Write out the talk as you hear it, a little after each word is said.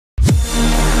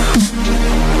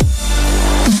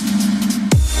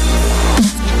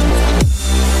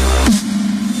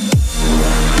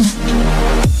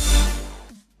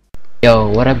Yo,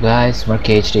 what up guys, Mark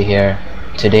HD here.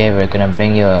 Today we're gonna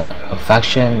bring you a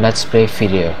faction let's play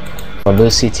video for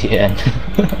Lucy TN.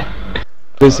 Uh,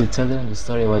 Lucy, tell them the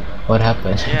story what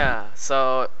happened. yeah,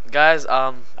 so guys,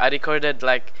 I recorded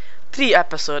like 3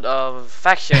 episodes of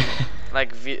faction,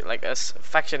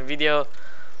 faction video,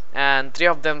 and 3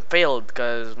 of them failed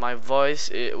because my voice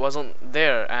it wasn't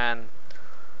there, and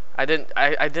I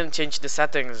didn't change the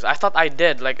settings. I thought I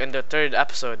did like in the 3rd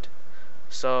episode.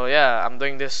 So yeah, I'm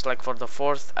doing this like for the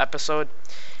 4th episode.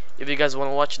 If you guys want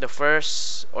to watch the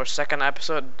 1st or 2nd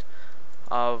episode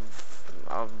of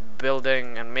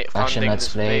building and Faction founding let's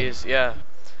this play. base, yeah.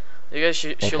 You guys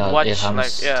Check should out watch like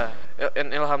Ilham's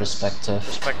in Ilham's perspective.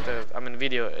 perspective. I mean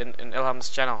video in Ilham's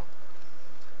channel.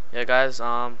 Yeah guys,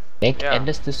 Link yeah. in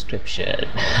this description.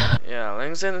 Yeah,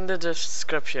 links in the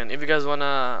description. If you guys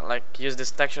wanna like use this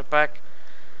texture pack,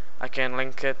 I can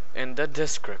link it in the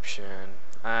description.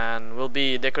 And we'll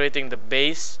be decorating the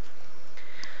base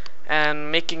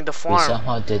and making the We farm.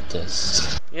 somehow did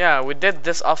this. Yeah, we did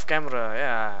this off camera.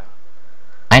 Yeah.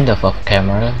 Kind of off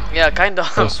camera. Yeah, kind of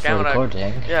Just off for camera.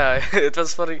 recording. Yeah, it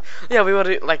was for yeah, we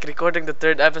were like recording the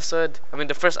 3rd episode. I mean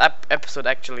the first episode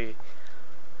actually.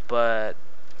 But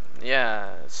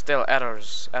yeah, still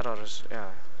errors.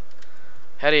 Yeah.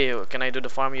 Harry, can I do the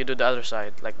farm? You do the other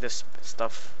side, like this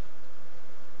stuff.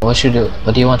 What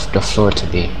do you want the floor to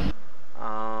be?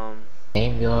 Um,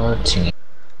 Name your thingy.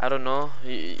 I don't know.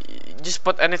 Just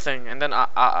put anything, and then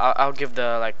I'll give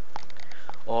the like.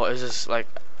 Or is this like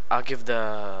I'll give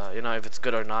the if it's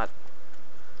good or not.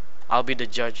 I'll be the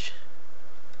judge.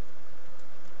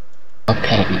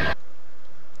 Okay.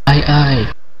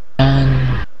 Aye.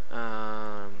 And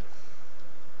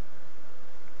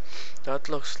That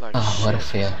looks like oh, what a shit.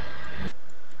 fail.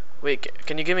 Wait,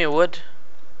 can you give me a wood?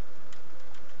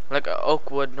 Like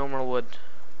oak wood, normal wood.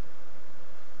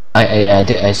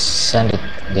 I sent it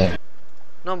there.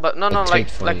 No, but no, Like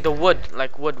trade for like you. the wood,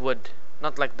 like wood,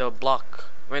 not like the block.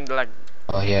 I mean, like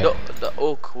Oh here. the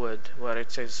oak wood, where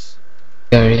it says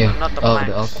Here. not the Oh, planks,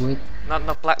 the oak wood.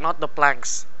 not the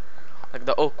planks, like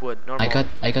the oak wood, normal.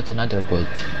 I got another wood.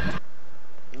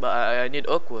 But I need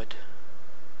oak wood.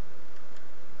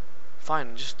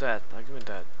 Fine, just that. I'll give me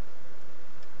that.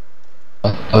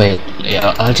 Oh wait,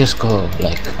 yeah, I'll just go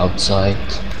like outside.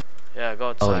 Yeah, go Oh,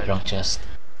 outside. wrong chest.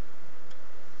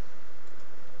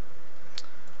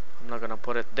 I'm not gonna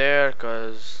put it there,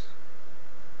 cause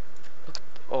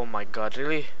oh my god,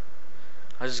 really?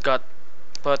 I just got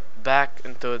put back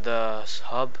into the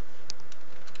hub.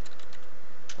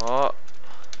 Oh,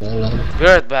 Well, be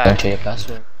right don't back. your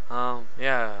password.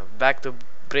 Yeah, back to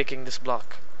breaking this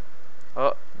block.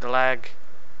 Oh, the lag.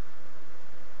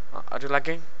 Are you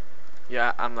lagging?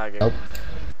 Yeah, I'm lagging. Nope.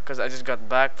 Cause I just got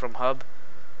back from hub.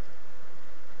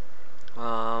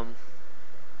 I'm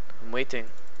waiting.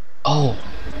 Oh.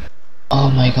 Oh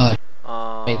my god.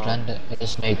 Um, I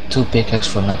just made 2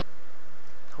 pickaxes for nothing.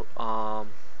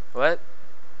 what?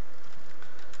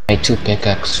 Made 2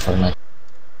 pickaxes for nothing.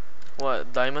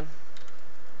 What? Diamond?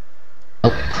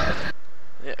 Nope.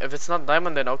 Yeah, if it's not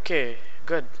diamond, then okay.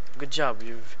 Good job.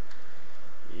 You've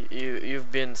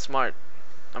been smart.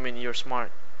 I mean, you're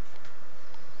smart.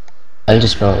 I'll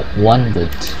just borrow 1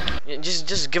 wood. Yeah,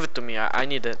 just give it to me. I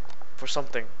need it for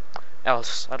something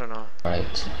else. I don't know.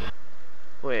 Right.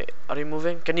 Wait, are you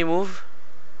moving? Can you move?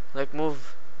 Like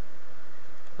move.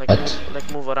 What? Like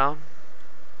move around.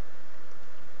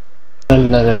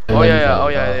 Oh Oh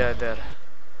yeah, there.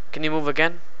 Can you move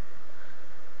again?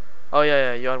 Oh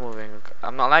yeah, you are moving. Okay.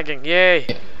 I'm not lagging. Yay!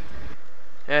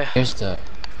 Yeah. Here's the.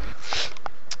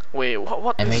 Wait,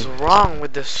 what I is made- wrong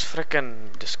with this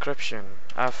frickin' description?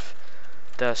 F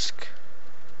desk.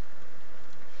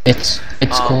 It's Um,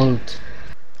 called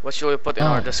What should we put in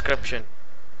our Oh. description?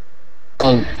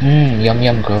 yum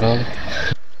yum girl.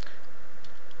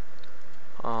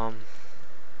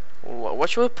 What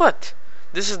should we put?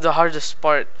 This is the hardest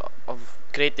part of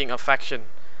creating a faction.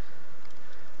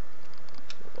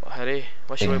 Harry,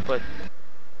 what should we put?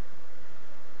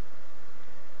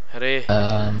 Harry,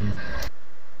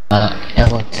 Yeah,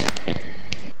 what?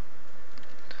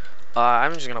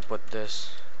 I'm just gonna put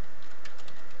this.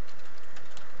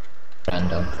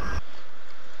 Random.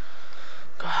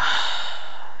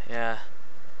 Yeah.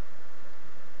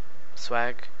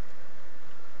 Swag.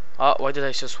 Oh, why did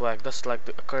I say swag? That's like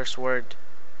a curse word.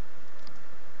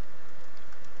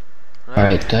 Right?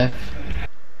 Alright, Kev.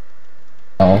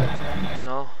 No.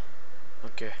 No?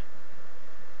 Okay.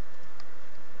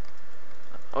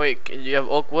 Oh, wait, you have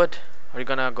oak wood? Are you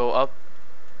gonna go up?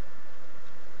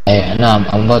 No,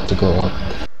 I'm about to go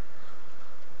up.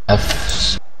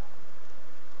 I've.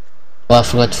 Oh, I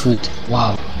forgot food.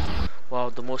 Wow. Wow,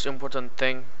 the most important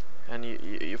thing and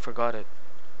you forgot it.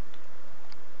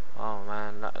 Oh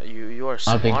man, you are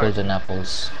I'll bring smart. golden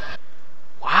apples.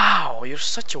 Wow, you're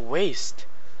such a waste.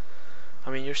 I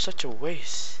mean, you're such a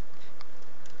waste.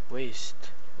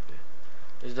 Waste.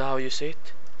 Is that how you say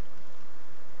it?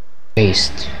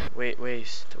 Waste.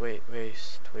 Waste.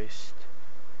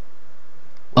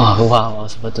 Oh wow, I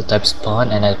was about to type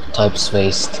spawn and I typed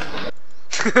waste.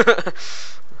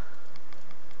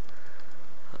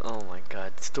 Oh my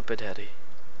god, stupid Harry.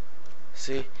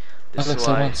 See? Oh, This look, is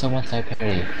why. someone type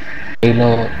Harry.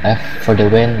 Halo F for the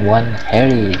win, 1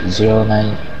 Harry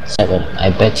 097. I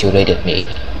bet you rated me.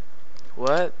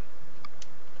 What?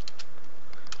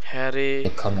 The Harry,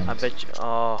 comment. I bet you.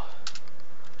 Oh.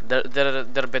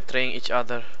 They're betraying each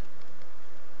other.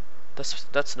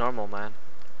 That's normal, man.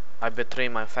 I betray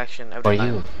my faction every For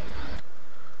time. you.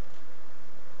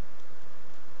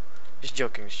 Just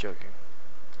joking, just joking.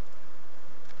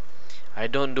 I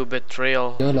don't do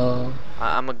betrayal. YOLO.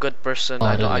 I'm a good person. Oh,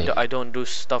 I don't do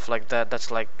stuff like that.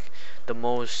 That's like the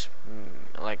most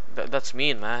like that's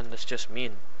mean, man. That's just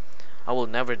mean. I will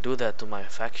never do that to my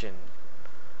faction.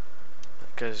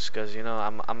 Cause you know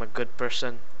I'm a good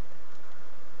person.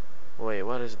 Wait,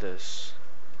 what is this?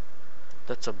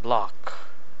 That's a block.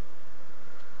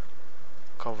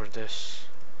 Cover this.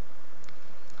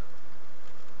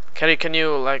 Carrie, can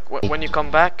you like when you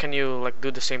come back, can you like do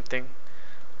the same thing?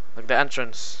 Like the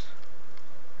entrance.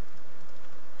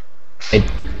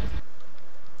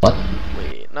 What?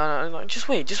 Wait, no. Just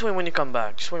wait when you come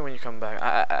back. Just wait when you come back.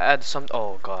 I add some.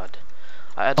 Oh god,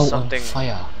 I add something.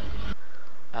 Fire.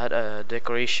 Add a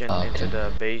decoration into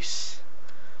the base,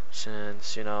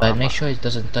 since you know. But make sure it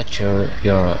doesn't touch your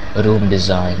room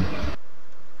design.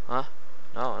 Huh?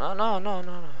 No.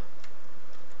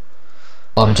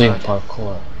 Oh, I'm doing God.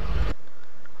 parkour.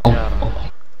 Yeah. Oh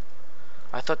my.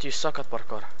 I thought you suck at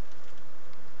parkour.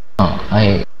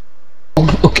 Oh,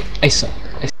 oh, okay. I suck.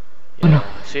 Oh no!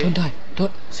 See? Don't die!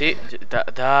 Don't. See?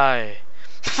 Die.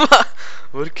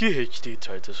 Worky HD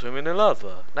tried to swim in the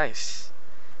lava. Nice.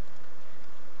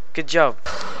 Good job.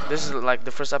 This is like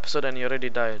the first episode and you already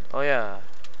died. Oh yeah.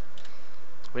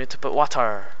 We need to put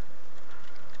water.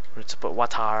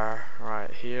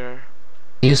 Right here.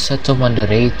 You settle on the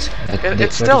rate.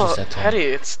 It's still, Harry,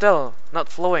 it's still not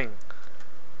flowing.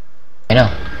 I know.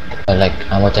 Like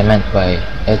what I meant by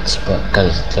it's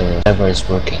because the server is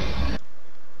working.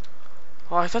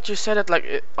 Oh, I thought you said it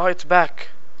like oh, it's back.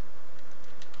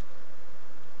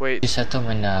 Wait. You settle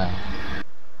in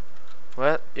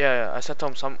What? Yeah, I set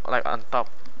them some like on top.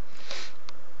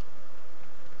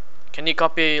 Can you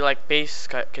copy like paste?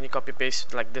 Can you copy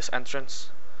paste like this entrance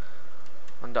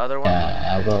on the other one?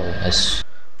 Yeah, I will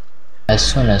as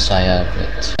soon as I have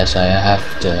it. As I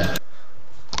have the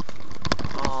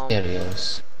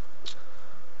materials.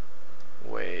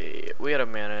 Wait a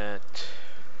minute.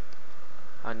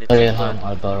 I need Sorry, to put...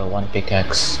 I'll borrow one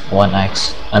pickaxe, one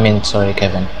axe. I mean, sorry,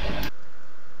 Kevin.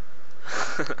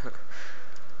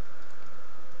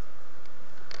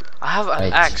 I have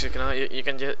an axe. You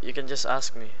can just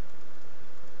ask me.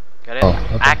 Get it? Oh,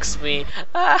 okay. Ask me.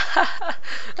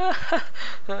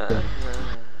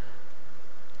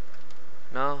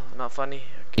 No, not funny.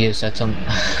 Okay. You set some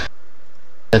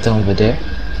over there.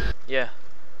 Yeah.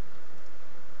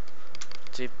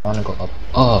 Tip. I wanna go up.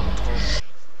 Oh,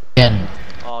 again.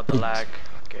 Oh, the lag.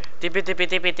 Okay.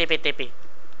 Tippy.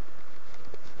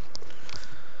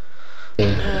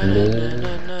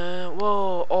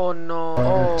 Whoa! Oh no!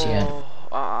 Oh.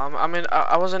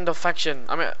 I was in the faction.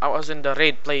 I was in the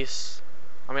raid place.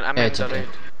 I'm in the raid.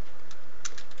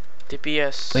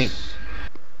 TPS. Wait.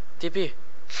 TP.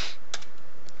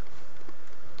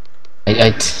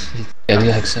 Have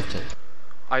you accepted?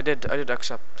 I did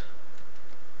accept.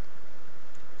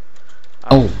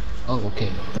 Oh,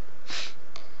 okay.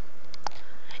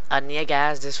 And yeah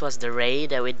guys, this was the raid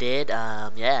that we did.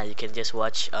 Yeah, you can just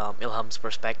watch Ilham's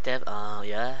perspective.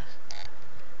 Yeah.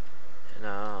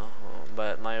 No,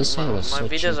 but my This one was so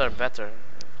videos cheap. are better.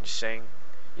 Just saying.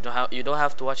 You don't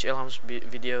have to watch Ilham's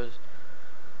videos,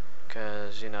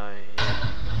 cause you know,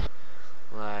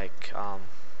 like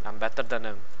I'm better than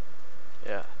him.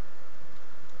 Yeah.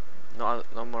 No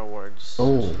more words.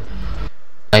 Oh,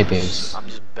 hi base. I'm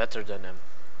just better than him.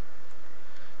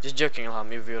 Just joking,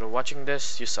 Ilham. If you're watching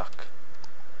this, you suck.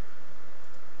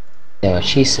 Yeah, what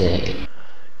she said.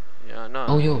 Yeah, no.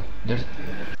 Oh yo, there's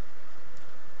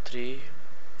 3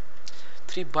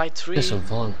 by 3. a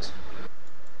vault.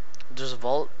 There's a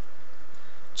vault.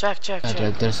 Check.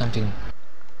 There's something.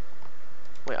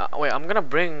 Wait, I'm gonna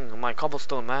bring my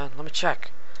cobblestone, man. Let me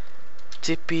check.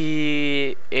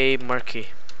 TPA Murky.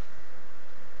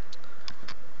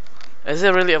 Is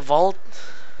it really a vault?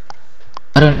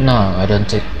 I don't know. I don't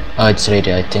think. Oh, it's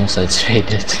rated. I think so. It's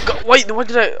rated. Wait, what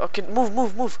did I? Okay,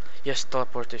 move. Yes,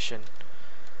 teleportation.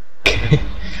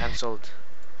 Cancelled.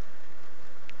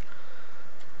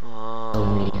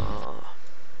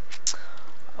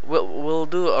 We'll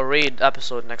do a raid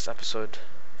episode next episode.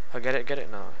 I get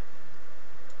it now.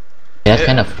 That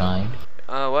kind of rhyme.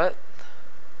 What?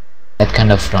 That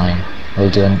kind of rhyme. We'll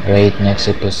do a raid next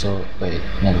episode. Wait,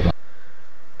 never mind.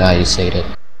 Ah, you said it.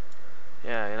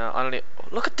 Yeah, you know, only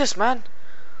look at this, man.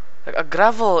 Like a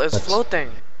gravel is What's-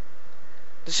 floating.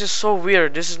 This is so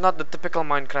weird. This is not the typical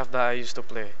Minecraft that I used to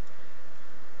play.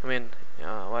 I mean,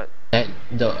 what? That,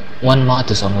 the one mod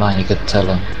is online. You could tell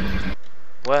him.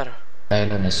 Where?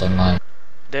 Dylan is online.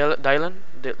 Dylan?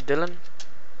 Dylan.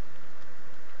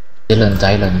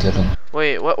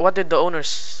 Wait, what did the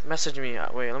owners message me?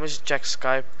 Wait, let me just check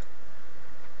Skype.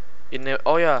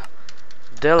 Oh yeah,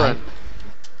 Dylan.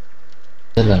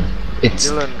 Dylan. It's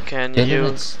Dylan, can Dylan. you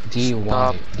It's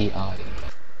stop? DYDI.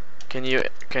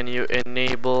 Can you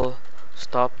enable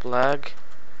stop lag?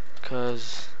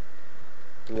 Cause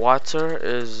water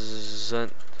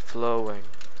isn't flowing.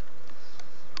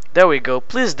 There we go.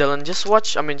 Please, Dylan, just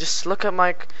watch. I mean, just look at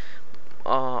my.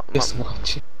 Just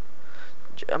watch.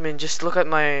 I mean, just look at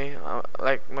my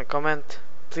like my comment.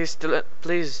 Please, Dylan.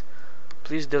 Please,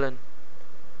 Dylan.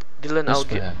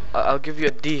 Dylan, I'll give you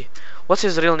a D. What's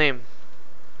his real name?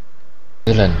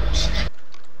 Dylan.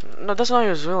 No, that's not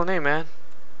his real name, man.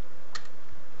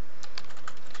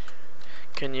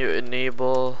 Can you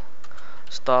enable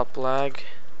stop lag?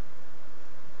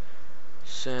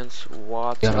 Since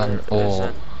water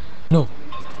Dylan. No.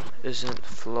 isn't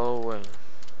flowing.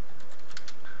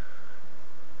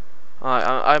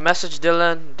 I messaged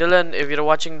Dylan. Dylan, if you're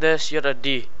watching this, you're a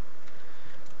D.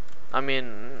 I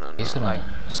mean, He's like,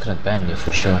 gonna ban you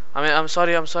for sure. I mean, I'm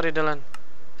sorry, Dylan.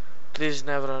 Please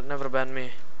never ban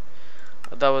me.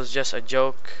 That was just a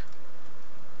joke.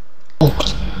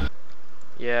 Oh.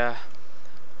 Yeah.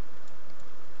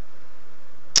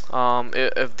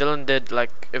 If Dylan did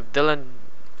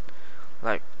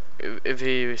if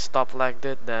he stopped like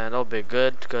that, then it'll be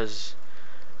good. Cause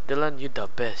Dylan, you the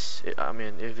best. I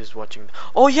mean, if he's watching.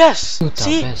 Oh yes. You the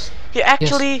See, best. he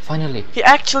actually. Yes, finally. He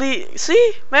actually.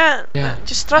 See, man. Yeah.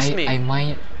 Just trust me. I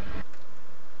might.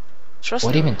 Trust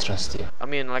What me. do you mean trust you? I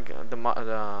mean, like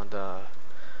the.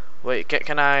 Wait,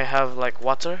 can I have like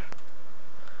water?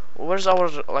 Where's our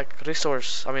like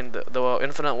resource? I mean, the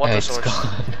infinite water It's source.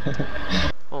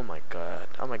 gone. Oh my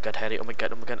god, Harry, oh my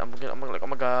god, oh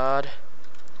my god.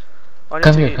 I need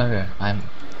Come to here, eat. come here.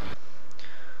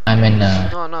 I'm in.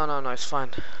 No, it's fine.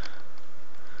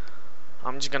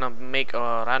 I'm just gonna make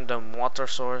a random water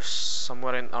source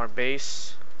somewhere in our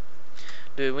base.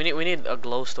 Dude, we need a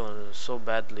glowstone so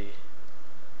badly.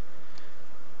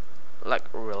 Like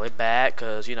really bad,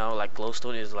 cause you know, like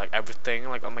glowstone is like everything.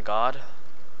 Like, oh my god.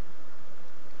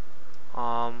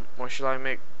 What should I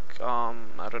make? I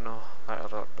don't know.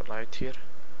 Right here.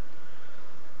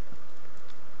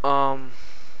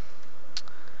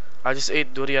 I just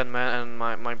ate durian, man, and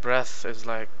my breath is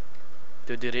like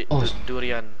the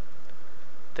durian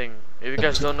thing. If you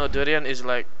guys don't know, durian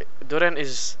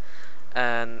is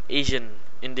an Asian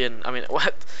Indian. I mean,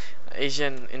 what?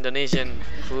 Asian Indonesian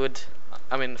food.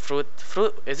 I mean, fruit.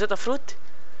 Is it a fruit?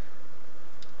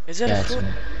 Is it a fruit?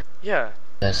 Yeah.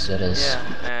 Yes, it is.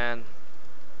 Yeah, and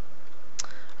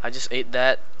I just ate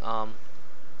that. And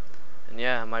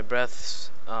yeah, my breath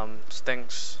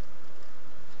stinks.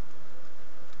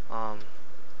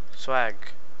 Swag.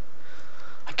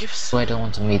 I give. So I don't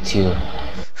want to meet you.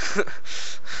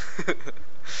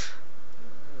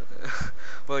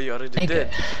 Well, you already did.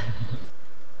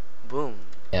 Boom.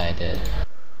 Yeah, I did.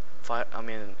 I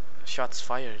mean, shots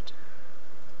fired.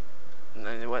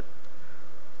 What?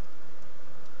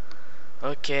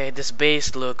 Okay, this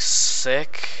base looks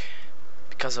sick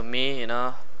because of me, you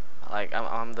know. Like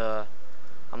I'm the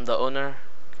owner.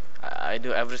 I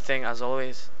do everything as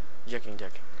always. Joking.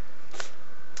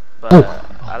 But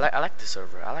I like the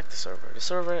server. The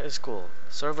server is cool.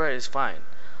 The server is fine,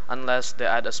 unless they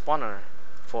add a spawner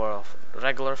for a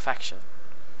regular faction,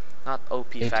 not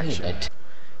OP faction.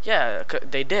 Yeah,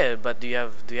 they did. But do you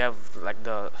have like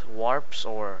the warps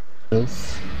or?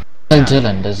 Proof? Tell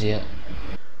Dylan, does he?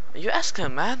 You ask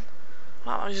him, man.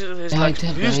 He's Yeah, like, I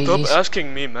did, please but stop he's-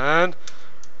 asking me, man.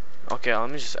 Okay, let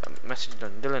me just message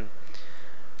Dylan.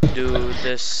 Do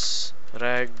this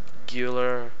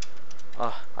regular.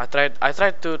 I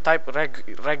tried to type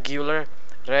regular, REGULAER.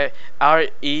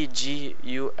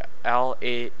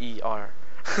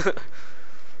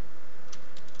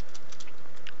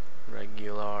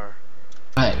 Regular.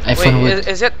 Right, I Wait, found with.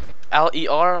 is it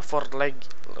LER for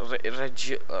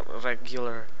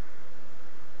regular.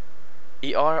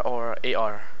 ER or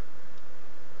AR?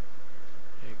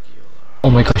 Regular. Oh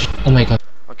my gosh. Oh my god.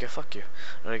 Okay, fuck you.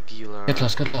 Regular. Get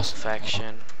lost. Get lost.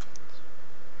 Faction.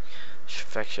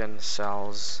 Faction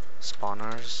cells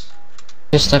spawners.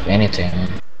 Just type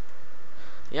anything.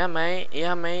 Yeah, mate.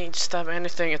 Yeah, mate. Just type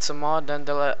anything. It's a mod, and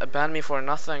they'll ban me for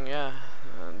nothing. Yeah,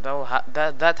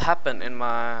 that happened in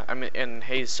my in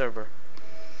Hayes server.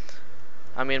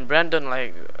 I mean, Brandon,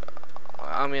 like,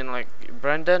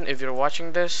 Brandon, if you're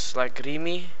watching this, like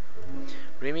Remy,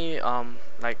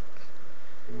 like,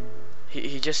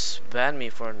 he just banned me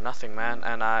for nothing, man,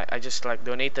 and I just like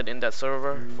donated in that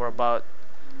server for about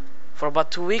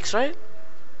 2 weeks, right?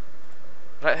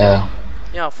 Right? Yeah.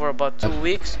 Yeah, for about 2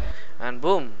 weeks, and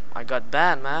boom, I got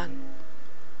banned, man.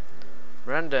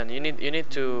 Brandon, you need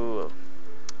to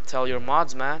tell your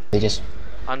mods, man, They just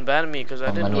unban me because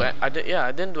I didn't money. I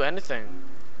didn't do anything.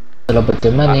 all about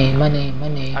the money.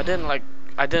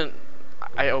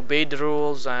 I obeyed the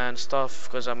rules and stuff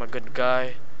because I'm a good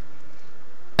guy.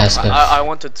 As if I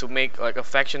wanted to make like a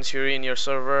faction series in your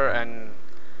server, and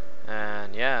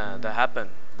yeah, that happened.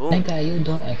 Boom. nigga, you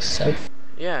don't accept.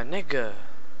 Yeah, nigga,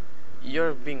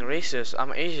 you're being racist.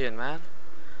 I'm Asian, man.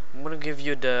 I'm gonna give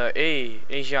you the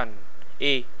Asian.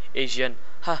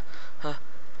 Ha ha.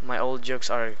 My old jokes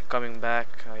are coming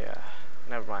back. Oh yeah,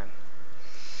 never mind.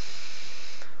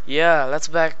 Yeah, let's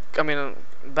back to Oh,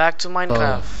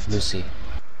 Minecraft. Lucy.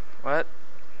 What?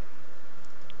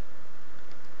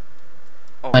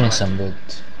 Oh Find god. some wood.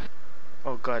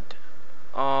 Oh god.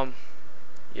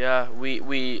 Yeah,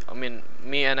 me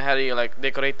and Harry like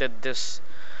decorated this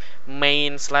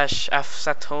main/F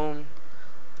set home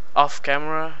off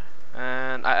camera,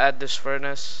 and I add this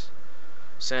furnace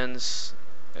since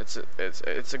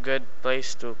it's a good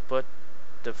place to put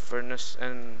the furnace,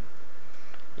 and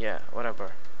yeah,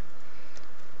 whatever.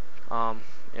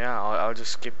 Yeah, I'll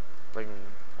just keep like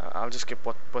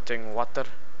putting water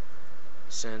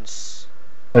since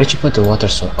Where did you put the water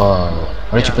source? Oh,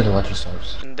 where did you Yeah. put the water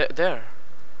source? there.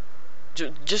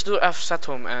 Just do F set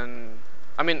home, and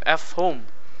F home,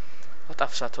 not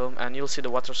F set home, and you'll see the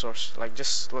water source. Like,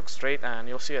 just look straight and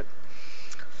you'll see it.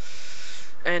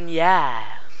 And yeah,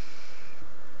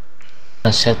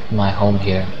 I set my home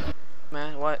here.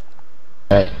 man, what?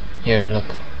 Right here, look.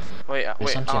 Wait,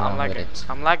 There's something I'm wrong with lagging. it.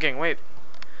 I'm lagging. Wait,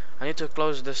 I need to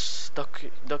close this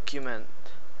document.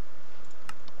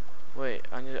 Wait,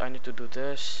 I need to do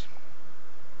this.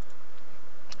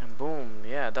 And boom,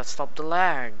 yeah, that stopped the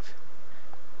lag.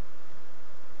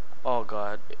 Oh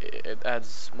god, it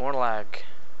adds more lag.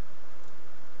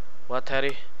 What,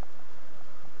 Harry?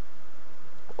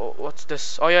 Oh, what's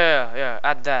this? Oh yeah.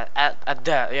 Add that.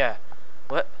 Yeah.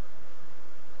 What?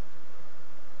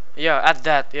 Yeah, add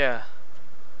that. Yeah.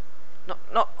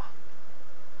 No.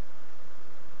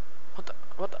 What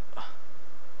the?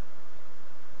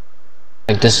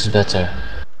 Like this is better.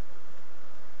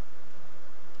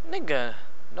 Nigga,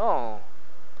 no.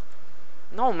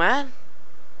 No, man.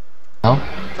 No?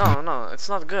 No, it's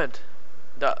not good.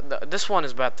 This one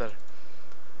is better.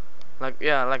 Like,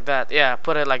 yeah, like that. Yeah,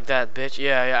 put it like that, bitch.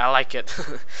 Yeah, I like it.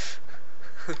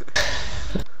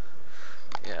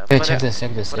 Yeah, Wait, put check it,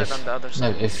 this. put it on the other No,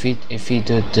 side. if we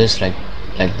do this like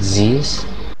Z's,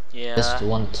 Yeah. just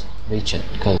won't reach it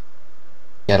because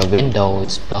your window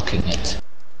is blocking it.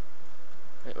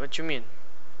 Wait, what you mean?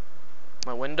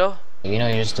 My window? You know,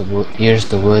 here's the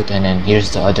wood, and then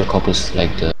here's the other copies,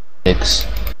 like the sticks.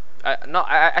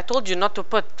 I told you not to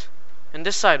put in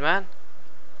this side, man.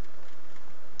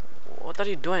 What are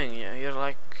you doing? You're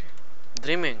like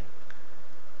dreaming.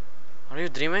 Are you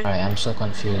dreaming? Alright, I'm so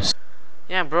confused.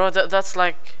 Yeah, bro. That's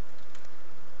like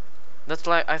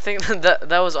I think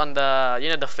that was on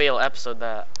the the fail episode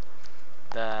that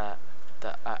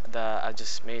I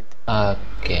just made.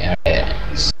 Okay,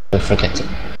 alright. So forget it.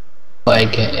 Oh, I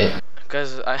get it.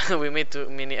 Because we made 2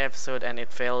 mini episode and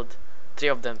it failed. 3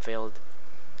 of them failed.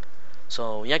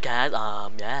 So yeah, guys.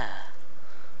 Yeah.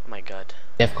 Oh my god.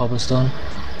 You have cobblestone?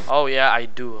 Oh yeah, I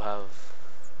do have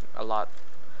a lot.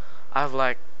 I have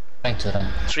like Trying to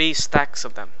run. 3 stacks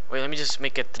of them. Wait, let me just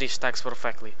make it 3 stacks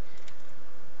perfectly.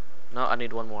 No, I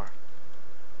need 1 more.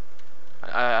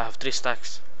 I have 3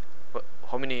 stacks. What?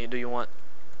 How many do you want?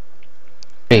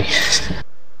 3.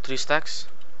 3 stacks?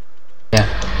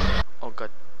 Yeah. Oh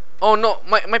god. Oh no,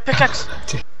 my pickaxe.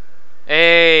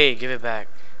 Hey, give it back.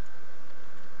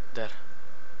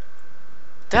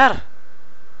 There.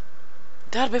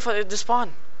 There before it despawn.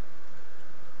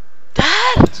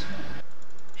 There.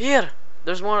 Here.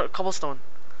 There's more cobblestone.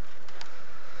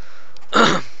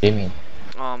 What do you mean?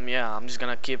 Yeah, I'm just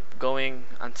gonna keep going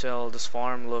until this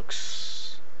farm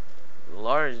looks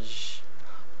large.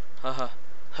 Haha,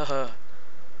 haha.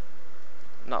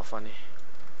 Not funny.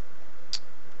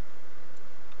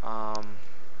 Yeah,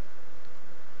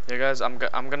 guys, I'm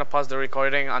gonna pause the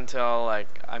recording until like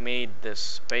I made this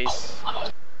space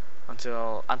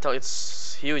until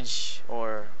it's huge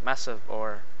or massive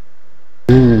or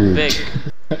big.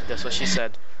 That's what she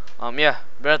said. Yeah,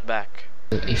 be right back.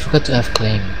 You forgot to have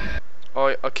claim.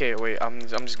 Oh, okay, wait. I'm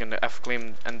just gonna F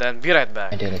claim and then be right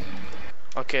back. I did it.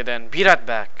 Okay, then be right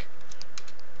back.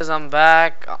 Guys, I'm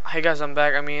back. Hey guys, I'm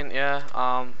back. I mean, yeah.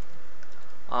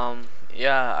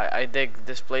 Yeah. I dig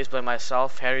this place by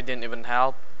myself. Harry didn't even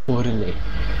help. Oh really?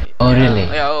 Oh really?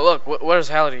 Yeah. Look, where's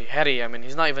Harry? Harry. I mean,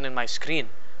 he's not even in my screen.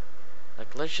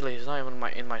 Like literally, he's not even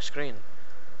in my screen.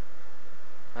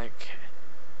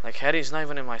 Like Harry's not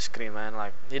even in my screen, man.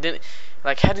 Like Harry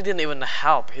didn't even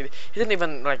help. He didn't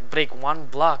even like break one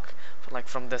block, like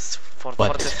from this for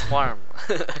this farm.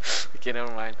 Okay,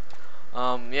 never mind.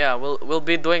 Yeah, we'll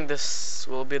be doing this.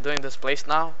 We'll be doing this place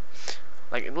now.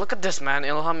 Like, look at this, man.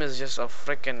 Ilham is just a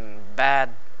freaking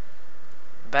bad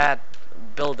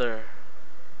builder.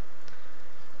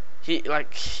 He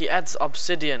adds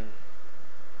obsidian.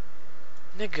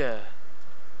 Nigga.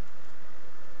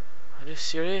 Are you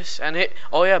serious? And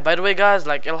oh yeah, by the way guys,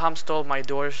 like Ilham stole my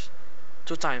doors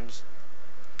 2 times.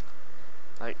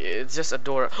 Like it's just a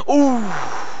door. Ooh.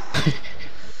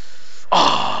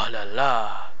 Oh la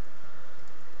la.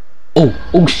 Oh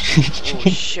Oh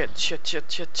shit.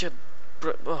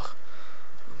 Ugh.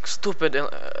 Stupid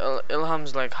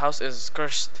Ilham's like house is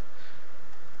cursed.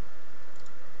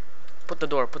 Put the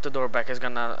door back. He's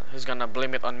gonna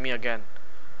blame it on me again.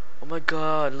 Oh my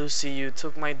god, Lucy, you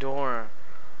took my door.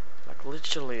 Like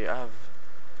literally,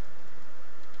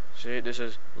 see, this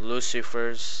is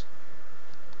Lucifer's.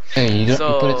 Hey, you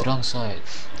put it wrong side.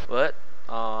 What?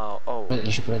 Oh.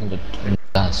 You should put it in the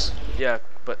glass. Yeah,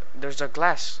 but there's a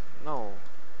glass. No.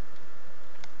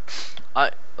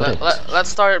 Let's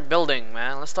start building,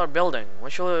 man. Let's start building.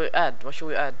 What should we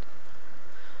add?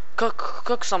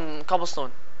 Cook some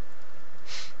cobblestone.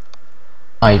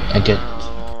 I did.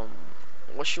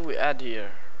 What should we add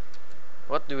here?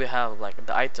 What do we have? Like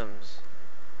the items.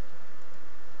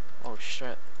 Oh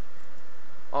shit.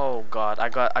 Oh god, I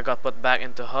got put back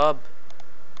into hub.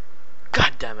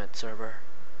 God damn it, server.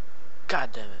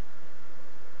 God damn it.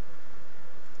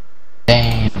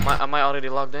 Damn. Am I already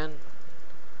logged in?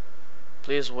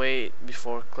 Please wait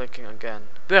before clicking again.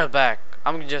 Be right back.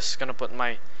 I'm just gonna put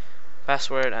my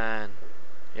password and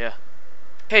yeah.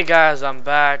 Hey guys, I'm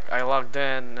back. I logged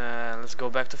in. Let's go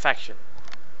back to faction.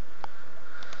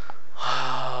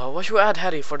 What should we add,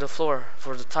 Harry, for the floor?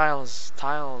 For the tiles.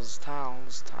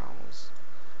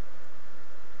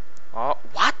 Oh,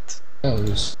 what?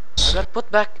 I got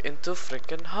put back into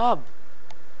freaking hub.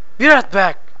 Be right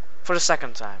back for the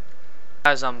 2nd time.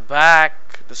 Guys, I'm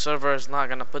back. The server is not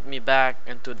gonna put me back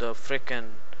into the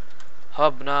freaking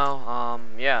hub now.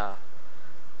 Yeah.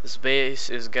 This base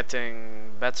is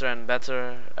getting better and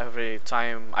better every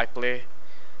time I play.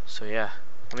 So yeah.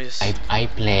 Let me just I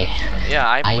play. Yeah,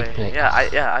 I play. play.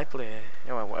 I play.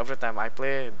 Yeah, well, every time I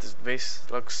play, this base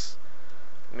looks.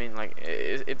 I mean, like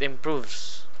it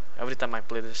improves every time I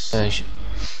play this.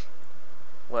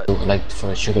 What? Like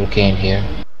for sugarcane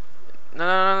here.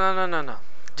 No.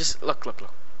 Just look.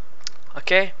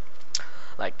 Okay,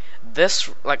 like this,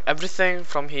 like everything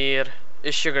from here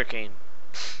is sugarcane,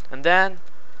 and then.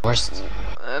 Worst.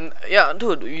 And yeah,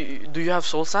 dude, do you have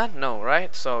soul sand? No,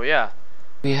 right? So yeah.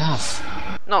 We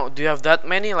have. No, do you have that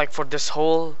many? Like for this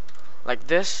whole, like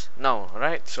this? No,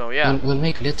 right? So yeah. We'll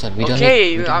make little.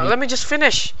 Okay, let me just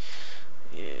finish.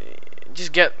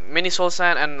 Just get many soul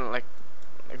sand and like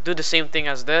do the same thing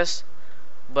as this,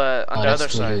 but on the other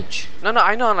side. Huge. No,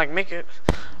 I know. Like make it.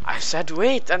 I said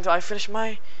wait until I finish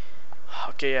my.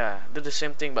 Okay, yeah. Do the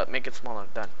same thing but make it smaller.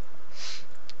 Done.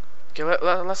 Okay,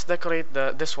 let's decorate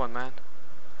this one, man.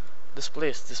 This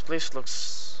place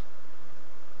looks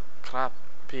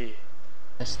crappy.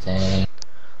 Interesting.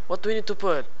 What do we need to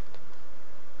put?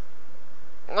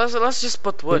 Let's just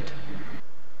put wood.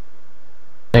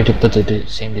 Try to put the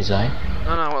same design.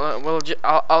 No.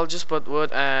 I'll just put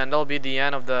wood, and that'll be the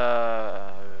end of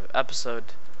the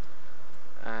episode.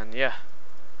 And yeah.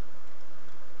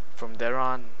 From there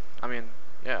on, I mean,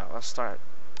 yeah. Let's start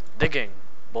digging,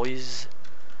 boys.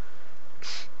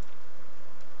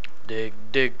 Dig.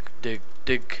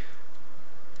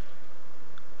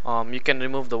 You can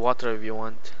remove the water if you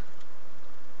want.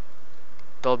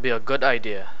 That'll be a good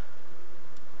idea.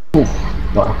 Ooh,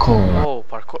 parkour. Oh,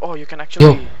 parkour. Oh, you can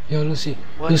actually. Yo, Lucy.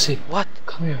 What? Lucy. What?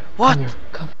 Come here. What? Come here.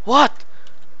 Come. What?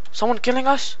 Someone killing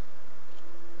us?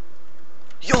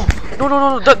 Yo!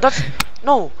 No. That's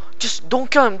no. Just don't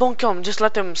kill him. Don't kill him. Just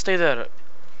let him stay there.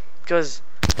 Cause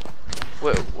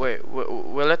wait.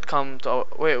 Will it come to?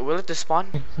 Wait. Will it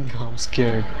despawn? No, I'm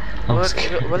scared. I'm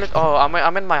scared. Will it? Oh,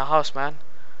 I'm in my house, man.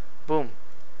 Boom.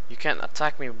 You can't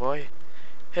attack me, boy.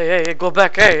 Hey, go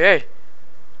back. Hey.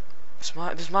 This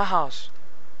is my house.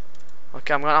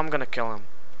 Okay, I'm gonna kill him.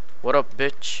 What up,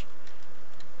 bitch?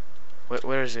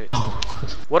 Where is it?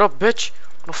 What up, bitch?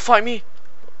 Wanna fight me?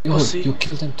 Yo, Pussy. you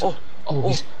killed him too.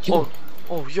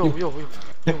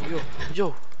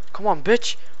 Yo. Come on,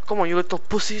 bitch. Come on, you little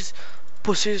pussies.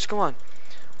 Come on.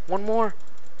 One more.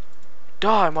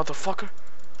 Die, motherfucker.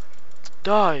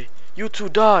 Die. You two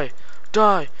die.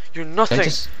 You're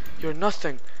nothing. You're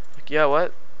nothing. Yeah,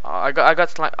 what? I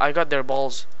got their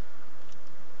balls.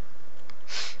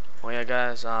 Oh yeah,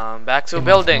 guys. Back to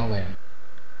building.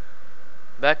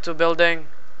 Back to building.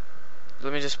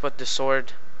 Let me just put the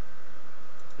sword.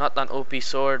 Not an OP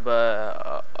sword,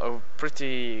 but a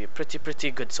pretty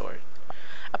good sword.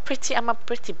 I'm a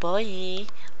pretty boy.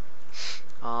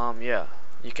 Yeah.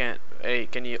 You can't. Hey,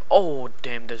 can you? Oh,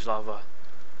 damn! There's lava.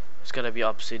 It's gonna be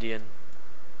obsidian.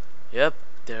 Yep.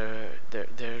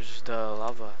 There's the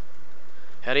lava.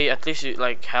 Harry, at least you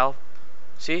like help.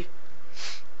 See?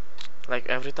 Like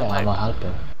every time I'm a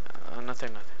helper.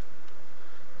 Nothing.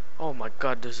 Oh my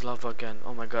god, there's lava again.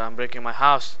 Oh my god, I'm breaking my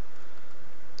house.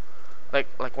 Like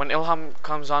when Ilham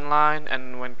comes online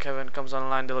and when Kevin comes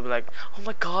online, they'll be like, oh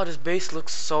my god, his base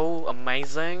looks so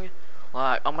amazing.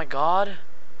 Like, oh my god.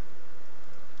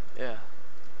 Yeah.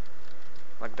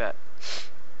 Like that.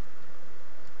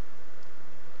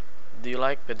 Do you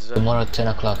like pizza? Tomorrow 10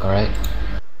 o'clock, alright?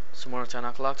 Tomorrow 10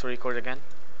 o'clock to record again?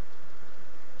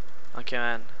 Okay,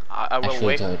 man. I will Actually,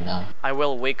 wake. do it now. I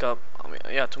will wake up. I mean,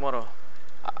 yeah, tomorrow.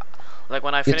 Like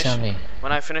when I You finish. tell me.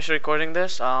 When I finish recording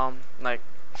this, like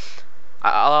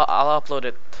I'll upload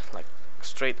it like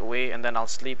straight away, and then I'll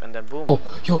sleep, and then boom. Oh,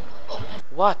 yo.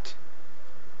 What?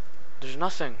 There's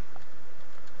nothing.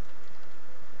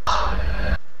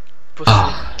 Pussy.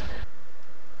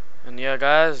 And yeah,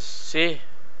 guys, see,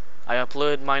 I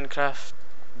upload Minecraft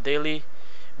daily.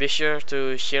 Be sure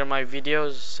to share my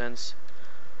videos since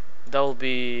that will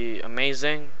be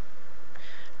amazing.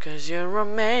 Cause you're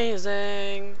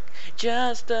amazing.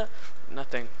 Just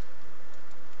nothing.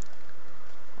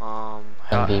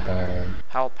 Bieber.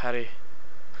 Help, Harry.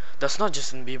 That's not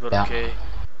Justin Bieber, Yeah. okay?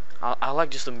 I like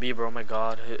Justin Bieber. Oh my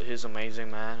god, he's amazing,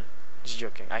 man. Just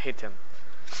joking. I hate him.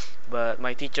 But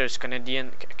my teacher is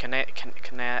Canadian.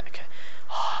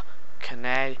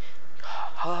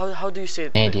 How do you say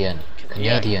it? Canadian.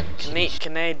 Canadian.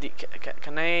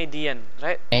 Canadian,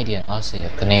 right? Canadian, I'll say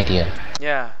it. Canadian.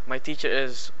 Yeah, my teacher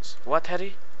is what,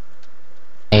 Harry?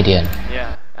 Canadian.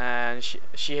 Yeah, and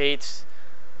she hates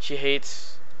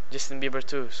Justin Bieber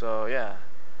too. So yeah.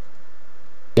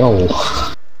 Yo.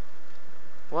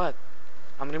 What?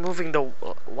 I'm removing the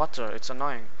water. It's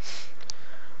annoying.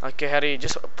 Okay, Harry,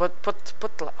 just put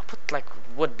like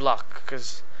wood block,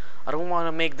 cause I don't want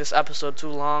to make this episode too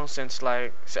long since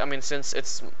since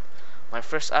it's my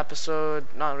first episode.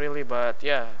 Not really, but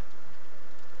yeah.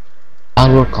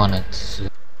 I'll work on it.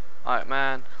 Alright,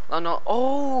 man. No.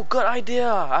 Oh, good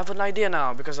idea. I have an idea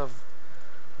now because of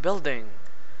building.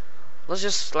 Let's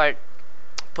just like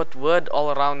put wood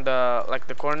all around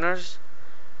the corners,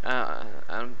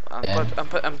 and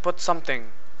put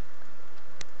something.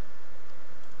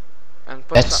 And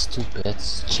put That's stupid.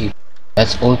 That's cheap.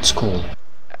 That's old school.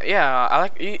 Yeah, I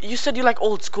like. You said you like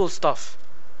old school stuff.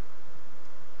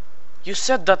 You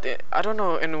said that I don't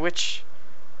know in which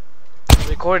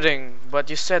recording, but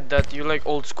you said that you like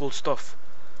old school stuff.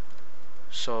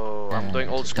 So I'm doing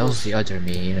old school. That was the other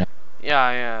me, you know.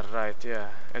 Yeah, right. Yeah,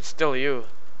 it's still you.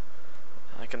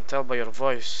 I can tell by your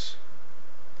voice.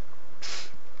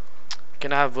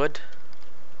 Can I have wood?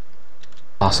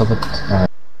 Possible.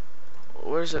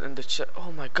 Where is it in the chat?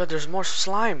 Oh my god, there's more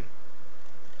slime.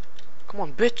 Come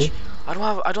on, bitch. I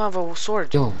don't have a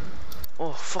sword. Yo.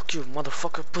 Oh, fuck you,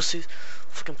 motherfucker, pussies.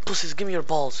 Fucking pussies, give me your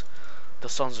balls. That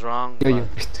sounds wrong. Yo.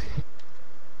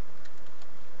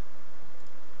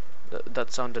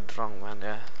 That sounded wrong, man.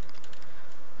 Yeah.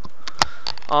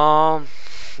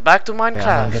 Back to Minecraft.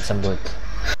 Yeah, I'm gonna get some wood.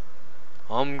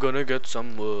 I'm gonna get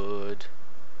some wood.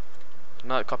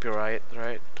 Not copyright,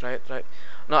 right?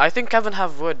 No, I think Kevin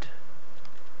have wood.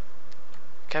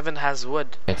 Kevin has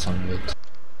wood. Get some wood.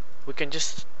 We can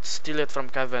just steal it from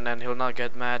Kevin and he'll not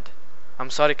get mad.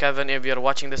 I'm sorry, Kevin, if you're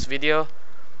watching this video.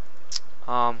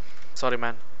 Sorry,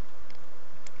 man.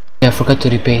 Yeah, I forgot to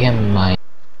repay him my.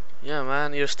 Yeah,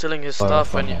 man, you're stealing his Or stuff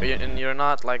from and him. you're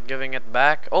not like giving it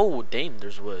back. Oh, damn,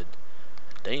 there's wood.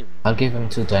 Damn. I'll give him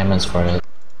 2 diamonds for it.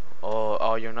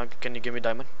 Oh, you're not. Can you give me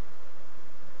diamond?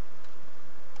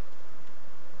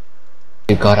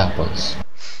 You got apples.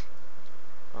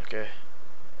 Okay.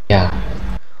 Yeah.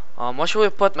 What should we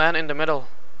put, man, in the middle?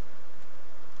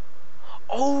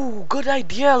 Oh, good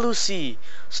idea, Lucy.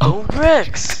 Stone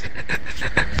bricks.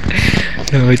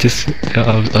 No, I just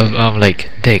I'm like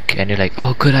Dick, and you're like,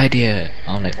 oh, good idea.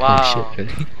 I'm like, oh Wow. shit,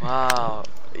 really? Wow.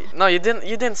 No, you didn't.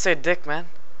 You didn't say dick, man.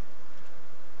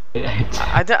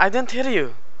 I didn't hear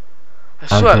you. I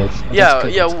swear. Okay, Yeah, that's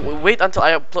good, yeah. that's good. Wait until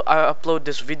I upload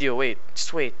this video. Wait,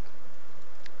 just wait.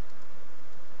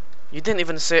 You didn't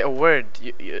even say a word.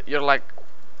 You're like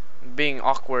being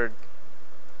awkward.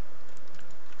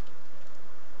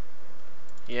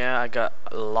 Yeah, I got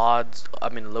loads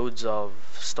of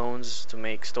stones to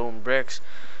make stone bricks.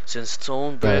 Since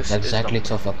stone Yeah, bricks it's is the exactly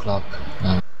 12 o'clock.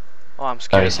 Oh, I'm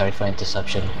Sorry, scared. sorry for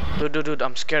interruption. Dude,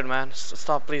 I'm scared, man.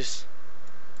 Stop, please.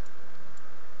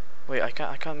 Wait, I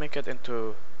can't make it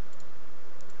into.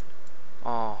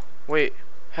 Oh, wait,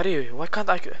 Harry, why can't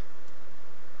I?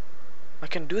 I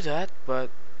can do that,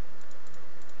 but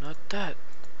not that.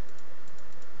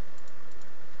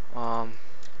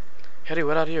 Harry,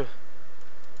 where are you?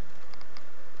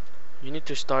 You need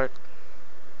to start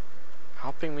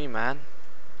helping me, man.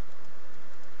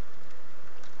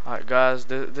 Alright, guys,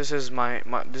 this is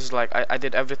this is like I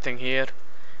did everything here.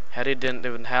 Harry didn't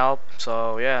even help,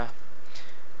 so yeah.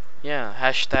 Yeah,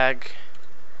 hashtag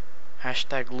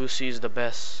Lucy is the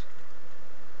best.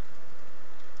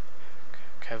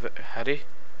 Harry?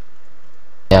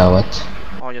 Yeah, what?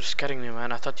 Oh, you're scaring me,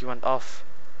 man. I thought you went off.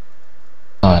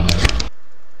 Oh, no.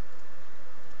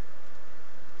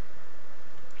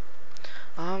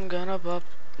 I'm gonna pop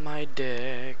my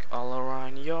dick all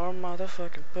around your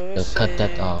motherfucking So pussy. cut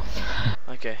that off.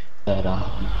 Okay. That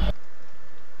off.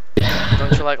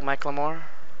 Don't you like Macklemore?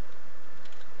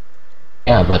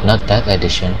 Yeah, but not that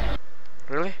edition.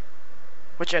 Really?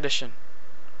 Which edition?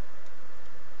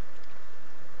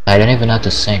 I don't even know how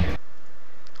to sing.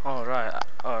 Alright,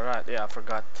 yeah, I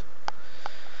forgot.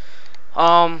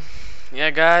 Yeah,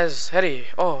 guys, Harry.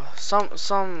 Oh, some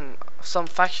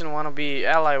faction wanna be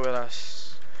ally with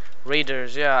us.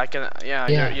 Raiders, yeah, I can. Yeah,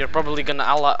 Yeah. you're probably gonna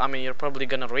ally. I mean, you're probably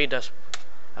gonna raid us.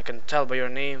 I can tell by your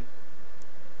name.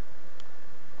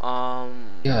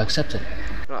 Yeah, accept it.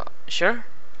 Sure.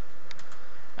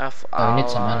 F Oh, we need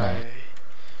some ally ally.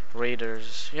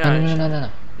 Raiders. No, Yeah, no, no, no, no.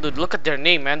 dude, look at their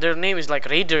name, man. Their name is like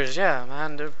Raiders. Yeah,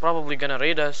 man. They're probably gonna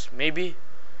raid us, maybe.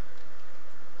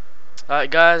 Alright,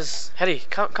 guys. Harry,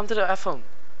 come to the FM.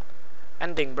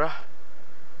 Ending, bruh.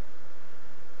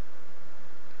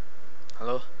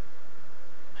 Hello,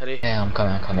 Harry. Yeah, I'm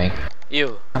coming, I'm coming.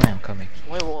 You. I'm coming.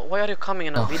 Why are you coming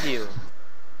in a Oh. video?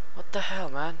 What the hell,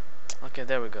 man? Okay,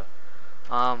 there we go.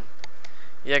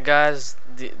 Yeah, guys.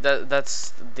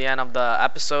 That's the end of the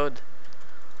episode.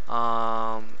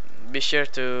 Be sure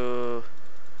to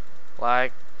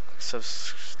like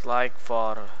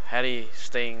for Harry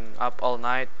staying up all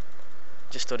night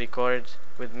just to record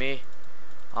with me.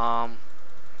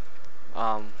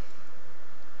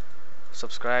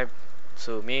 Subscribe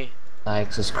to me.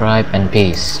 Like, subscribe, and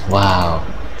peace. Wow.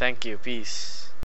 Thank you. Peace.